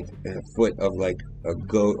style, like a foot of like a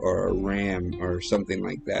goat or a ram or something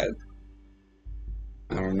like that.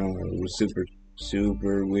 I don't know. It was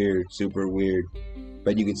super weird.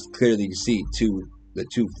 But you could clearly see the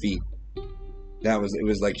 2 feet. It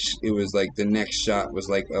was like the next shot was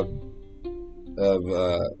like of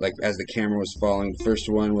like as the camera was falling. The first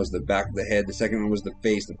one was the back of the head. The second one was the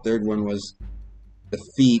face. The third one was the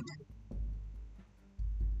feet.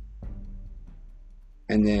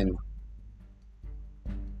 And then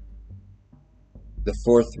the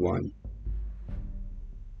fourth one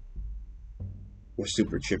was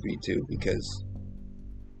super trippy too, because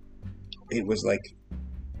it was like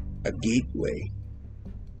a gateway.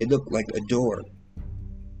 It looked like a door,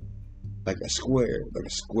 like a square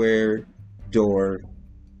door.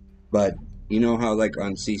 But you know how, like,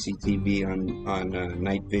 on CCTV, on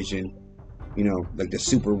night vision, like the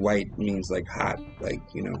super white means like hot, like,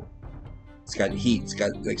 it's got heat, it's got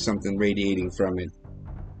like something radiating from it.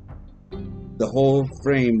 The whole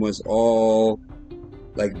frame was all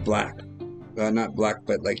like black, not black,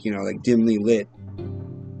 but like, like dimly lit,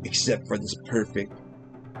 except for this perfect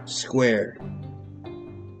square.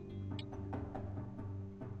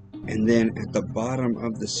 And then at the bottom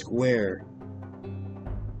of the square,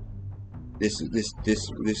 this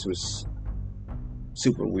was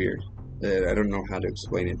super weird. I don't know how to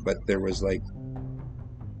explain it, but there was like,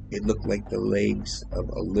 it looked like the legs of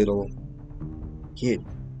a little kid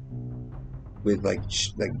with like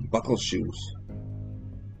buckle shoes,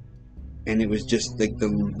 and it was just like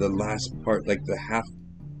the last part, like the half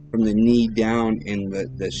from the knee down, and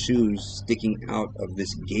the shoes sticking out of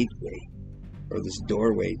this gateway or this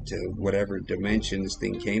doorway to whatever dimension this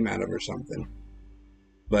thing came out of or something.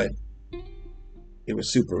 But it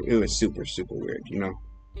was super weird,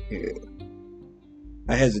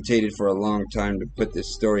 I hesitated for a long time to put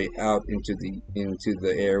this story out into the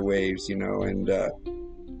airwaves, and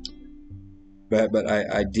but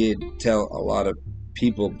I did tell a lot of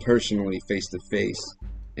people personally, face to face,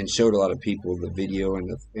 and showed a lot of people the video and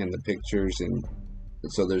the pictures, and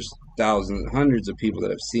so there's thousands, hundreds of people that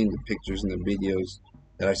have seen the pictures and the videos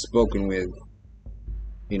that I've spoken with,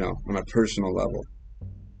 on a personal level.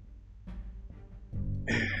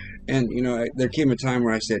 And there came a time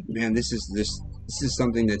where I said, man, this is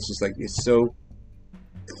something that's just like, it's so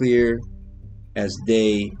clear as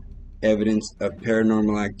day evidence of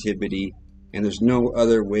paranormal activity, and there's no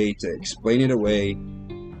other way to explain it away.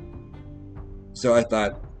 So I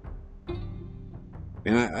thought,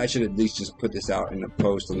 man, I should at least just put this out in a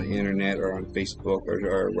post on the internet or on Facebook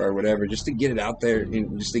or whatever, just to get it out there,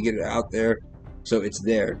 and just to get it out there, so it's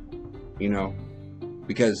there, you know,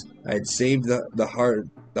 because I had saved I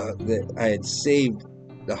had saved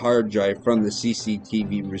the hard drive from the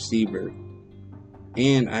CCTV receiver,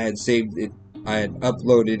 and I had saved it. I had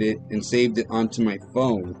uploaded it and saved it onto my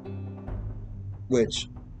phone, which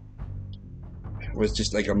was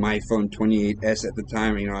just like a MyPhone 28s at the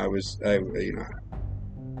time. I was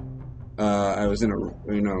in a,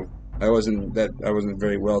 I wasn't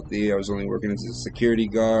very wealthy. I was only working as a security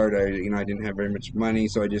guard. I didn't have very much money,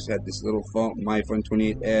 so I just had this little phone, MyPhone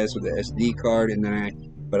 28s with an SD card, and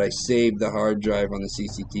then but I saved the hard drive on the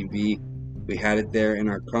CCTV. We had it there in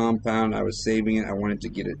our compound. I was saving it. I wanted to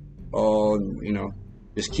get it all,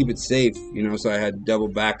 just keep it safe, so I had double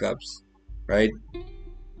backups, right?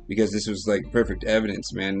 Because this was like perfect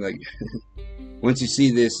evidence, man. Like, once you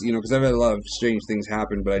see this, because I've had a lot of strange things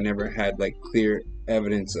happen, but I never had like clear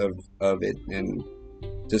evidence of it, and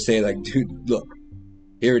to say like, dude, look,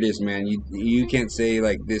 here it is, man. You can't say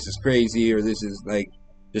like this is crazy or this is like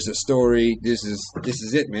just a story. This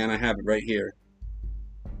is it, man. I have it right here.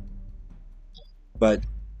 But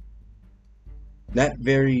that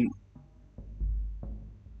very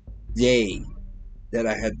day that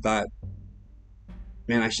I had thought,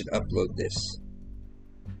 man, I should upload this,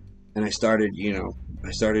 and I started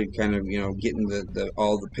kind of getting the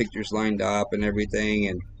all the pictures lined up and everything,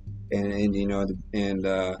 and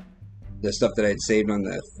the stuff that I had saved on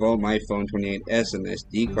the phone, my phone 28s, and the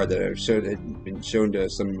SD card that had been shown to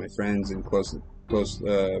some of my friends and close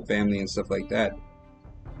family and stuff like that.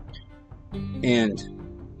 And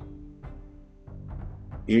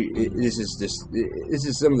this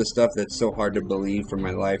is some of the stuff that's so hard to believe from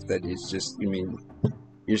my life that it's just, you're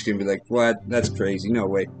just gonna be like, what? That's crazy. No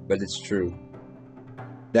way. But it's true.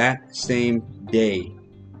 That same day,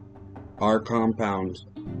 our compound,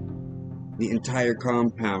 the entire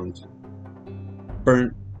compound,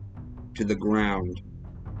 burnt to the ground.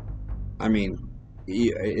 I mean,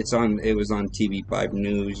 it was on TV5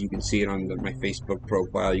 News. You can see it on my Facebook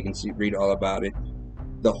profile. You can read all about it.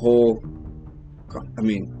 The whole,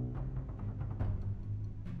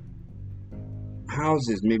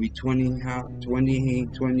 houses, maybe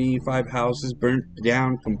 25 houses burnt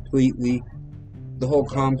down completely. The whole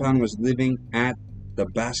compound was living at the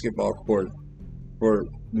basketball court for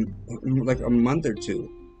like a month or two.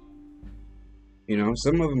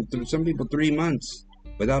 Some people 3 months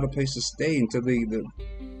without a place to stay until we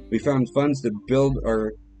found funds to build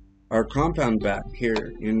our compound back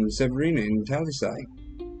here in Severina, in Talisay.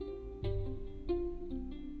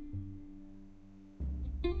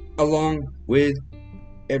 Along with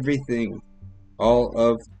everything, all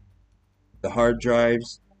of the hard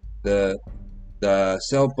drives, the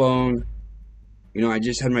cell phone. I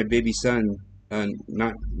just had my baby son,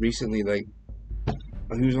 not recently, like,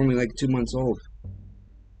 he was only like 2 months old.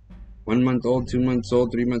 1 month old, 2 months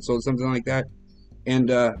old, 3 months old, something like that.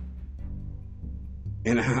 And of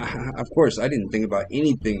course, I didn't think about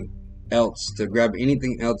anything else, to grab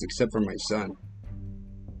anything else except for my son,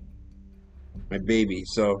 my baby.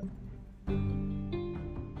 So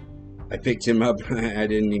I picked him up. I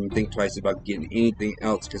didn't even think twice about getting anything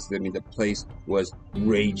else, because the place was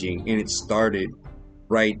raging, and it started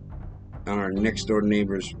right on our next door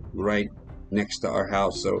neighbors, right next to our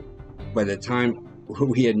house. So by the time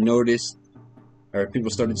we had noticed, or people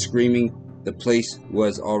started screaming, the place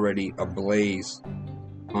was already ablaze,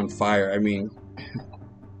 on fire.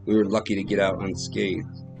 We were lucky to get out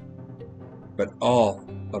unscathed. But all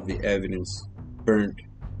of the evidence burnt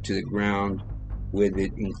to the ground with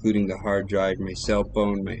it, including the hard drive, my cell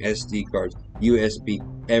phone, my SD cards, USB,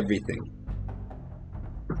 everything.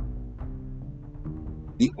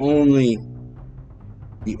 The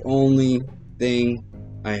only thing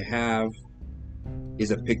I have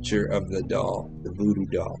is a picture of the doll, the voodoo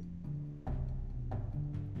doll.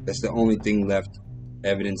 That's the only thing left,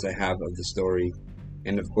 evidence I have of the story.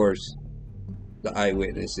 And of course, the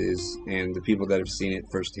eyewitnesses and the people that have seen it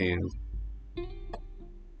firsthand.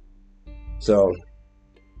 So,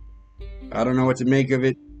 I don't know what to make of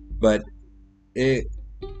it, but it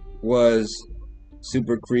was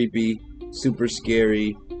super creepy, super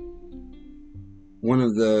scary. One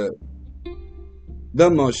of the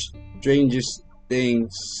most strangest things,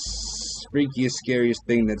 freakiest, scariest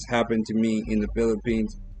thing that's happened to me in the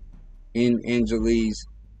Philippines, in Angeles,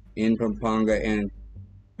 in Pampanga, and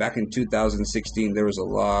back in 2016, there was a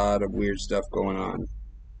lot of weird stuff going on.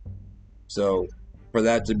 So for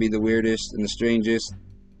that to be the weirdest and the strangest,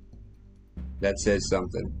 that says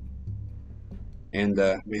something. And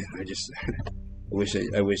man, I just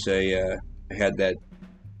I wish I had that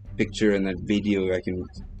picture and that video I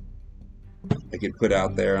could put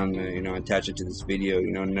out there on the, attach it to this video.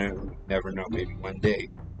 Never know, maybe one day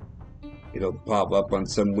it'll pop up on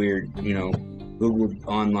some weird, Google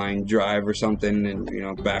online drive or something,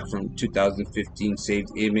 and back from 2015 saved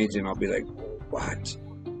image, and I'll be like, what?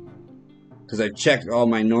 Because I checked all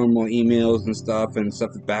my normal emails and stuff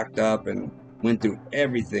backed up and went through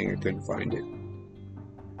everything. I couldn't find it.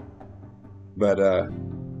 But a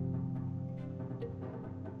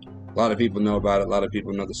lot of people know about it. A lot of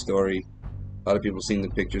people know the story. A lot of people seen the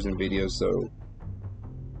pictures and videos. So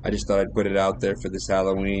I just thought I'd put it out there for this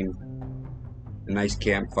Halloween. A nice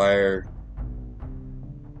campfire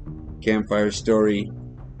story.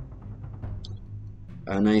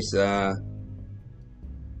 A nice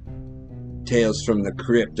Tales from the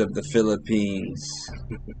Crypt of the Philippines.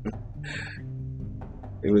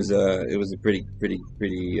 It was a pretty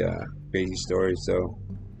crazy story. So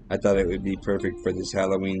I thought it would be perfect for this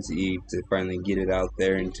Halloween's Eve to finally get it out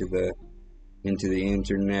there into the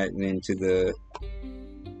internet and into the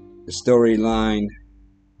storyline.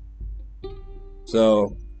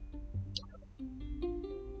 So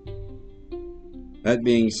that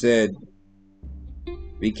being said,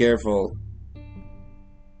 be careful.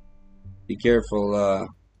 Be careful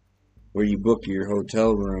where you book your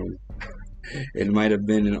hotel room. It might have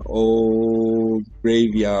been an old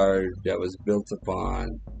graveyard that was built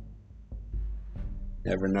upon.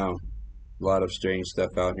 Never know. A lot of strange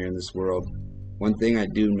stuff out here in this world. One thing I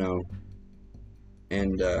do know,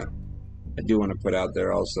 and I do want to put out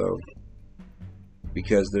there also,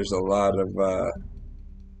 because there's a lot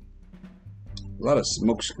of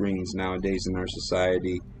smoke screens nowadays in our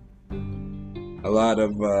society. A lot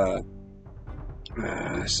of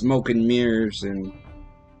smoke and mirrors, and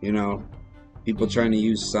people trying to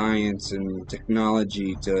use science and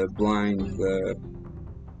technology to blind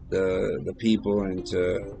the people, and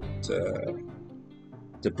to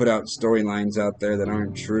put out storylines out there that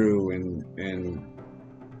aren't true, and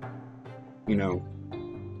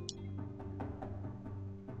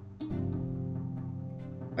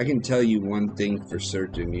I can tell you one thing for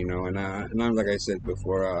certain, and I'm, like I said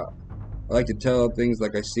before, I like to tell things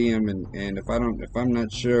like I see them, and if I'm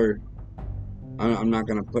not sure, I'm not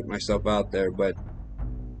gonna put myself out there. But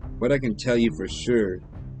what I can tell you for sure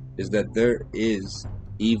is that there is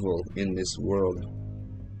evil in this world.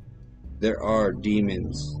 There are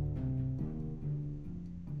demons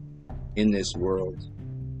in this world.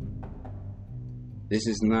 This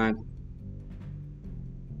is not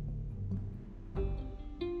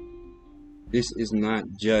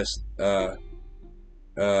just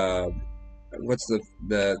what's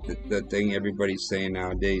the thing everybody's saying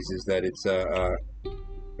nowadays, is that it's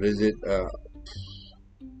what is it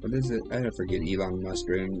I forget. Elon Musk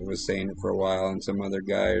was saying it for a while, and some other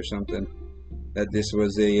guy or something, that this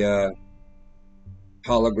was a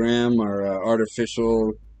hologram or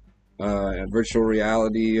artificial virtual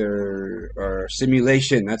reality or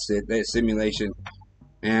simulation. That's it. That's simulation.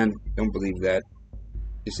 And don't believe that.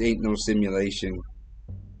 This ain't no simulation.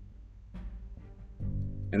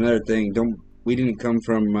 Another thing, we didn't come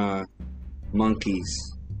from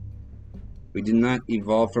monkeys. We did not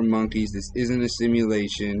evolve from monkeys. This isn't a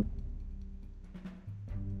simulation.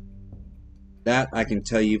 That I can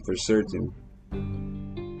tell you for certain.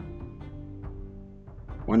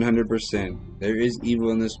 100%. There is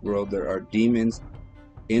evil in this world. There are demons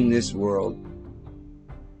in this world.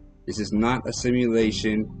 This is not a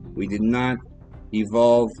simulation. We did not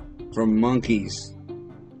evolve from monkeys.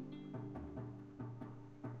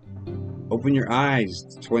 Open your eyes.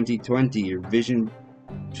 2020. Your vision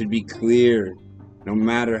should be clear. No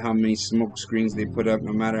matter how many smoke screens they put up,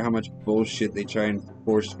 no matter how much bullshit they try and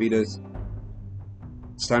force feed us,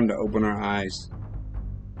 it's time to open our eyes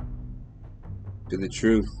to the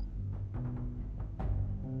truth.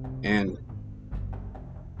 And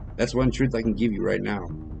that's one truth I can give you right now.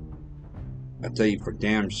 I'll tell you for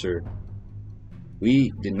damn sure.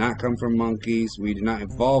 We did not come from monkeys. We did not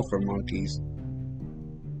evolve from monkeys.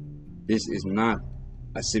 This is not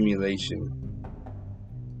a simulation.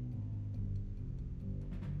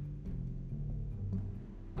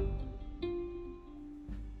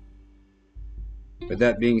 With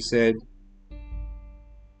that being said,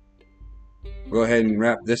 go ahead and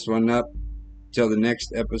wrap this one up till the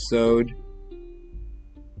next episode.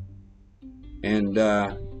 And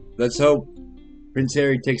let's hope Prince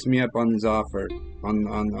Harry takes me up on this offer,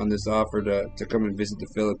 on this offer to come and visit the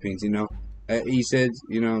Philippines. He said,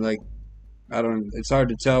 like, I don't. It's hard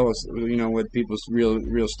to tell, what people's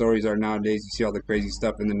real stories are nowadays. You see all the crazy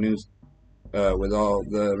stuff in the news, with all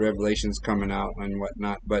the revelations coming out and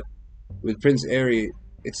whatnot. But with Prince Harry,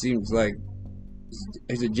 it seems like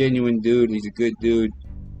he's a genuine dude. He's a good dude,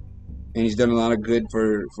 and he's done a lot of good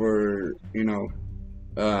for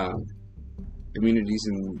uh, communities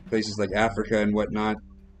in places like Africa and whatnot.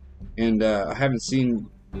 And I haven't seen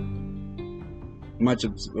much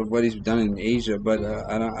of what he's done in Asia, but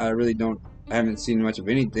I really don't. I haven't seen much of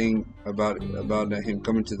anything about him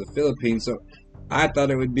coming to the Philippines. So I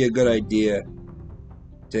thought it would be a good idea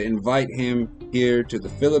to invite him here to the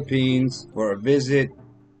Philippines for a visit.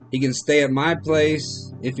 He can stay at my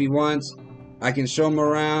place if he wants. I can show him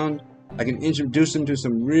around. I can introduce him to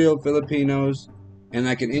some real Filipinos, and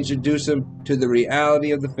I can introduce him to the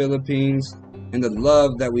reality of the Philippines and the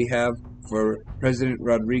love that we have for President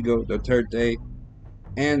Rodrigo Duterte.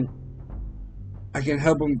 And I can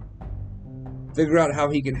help him figure out how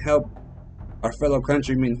he can help our fellow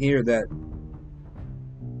countrymen here that,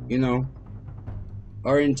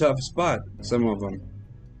 are in tough spot, some of them.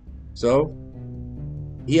 So,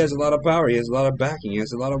 he has a lot of power, he has a lot of backing, he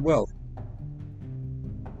has a lot of wealth.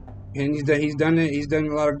 And he's done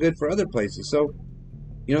a lot of good for other places. So,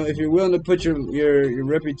 if you're willing to put your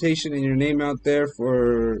reputation and your name out there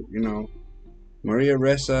for, Maria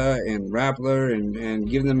Ressa and Rappler and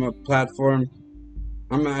give them a platform,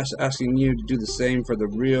 I'm asking you to do the same for the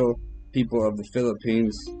real people of the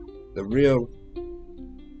Philippines, the real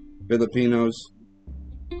Filipinos.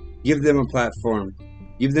 Give them a platform.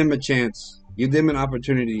 Give them a chance. Give them an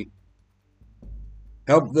opportunity.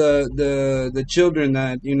 Help the children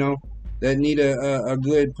that, that need a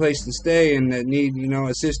good place to stay and that need,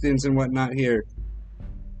 assistance and whatnot here.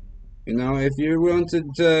 If you're willing to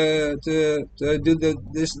do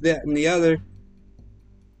this, that, and the other,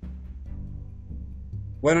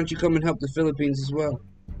 why don't you come and help the Philippines as well?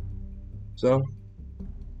 So,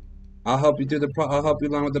 I'll help you I'll help you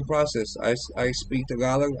along with the process. I speak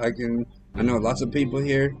Tagalog. I know lots of people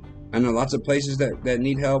here. I know lots of places that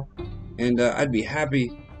need help, and I'd be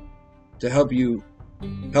happy to help you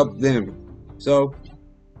help them. So,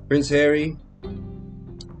 Prince Harry,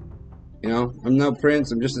 I'm no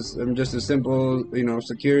prince. I'm just a simple,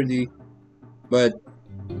 security, but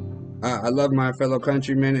I love my fellow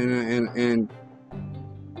countrymen, and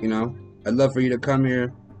I'd love for you to come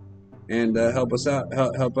here and help us out,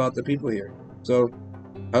 help out the people here. So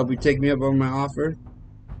I hope you take me up on my offer,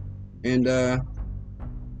 and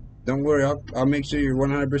don't worry, I'll make sure you're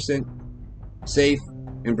 100% safe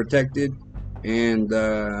and protected, and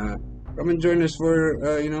come and join us for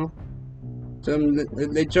some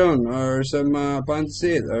lechon or some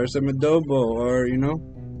pancit or some adobo or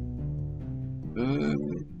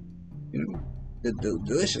the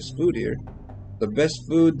delicious food here, the best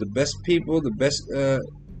food, the best people, the best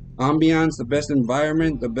ambiance, the best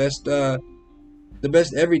environment, the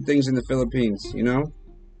best everything's in the Philippines.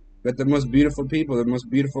 Got the most beautiful people, the most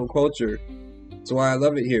beautiful culture. That's why I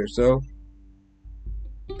love it here. So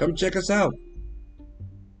come check us out.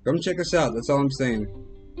 Come check us out. That's all I'm saying.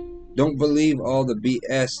 Don't believe all the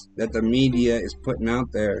BS that the media is putting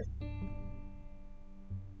out there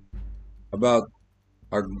about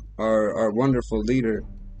our wonderful leader.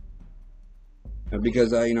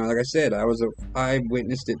 Because like I said, I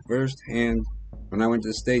witnessed it firsthand when I went to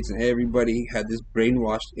the States, and everybody had this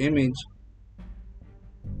brainwashed image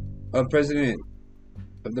of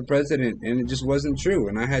the president, and it just wasn't true.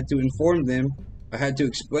 And I had to inform them. I had to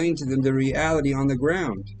explain to them the reality on the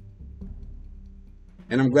ground.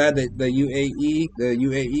 And I'm glad that the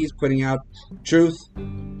UAE is putting out truth,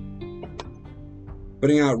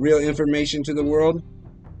 putting out real information to the world.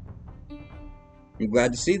 I'm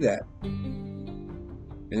glad to see that.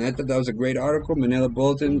 And I thought that was a great article. Manila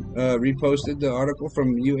Bulletin reposted the article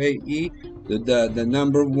from UAE. The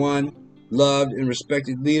number one loved and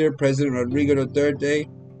respected leader, President Rodrigo Duterte.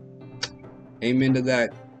 Amen to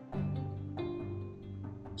that.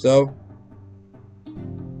 So,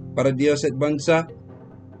 para Dios at bansa,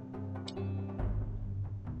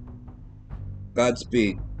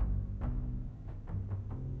 Godspeed.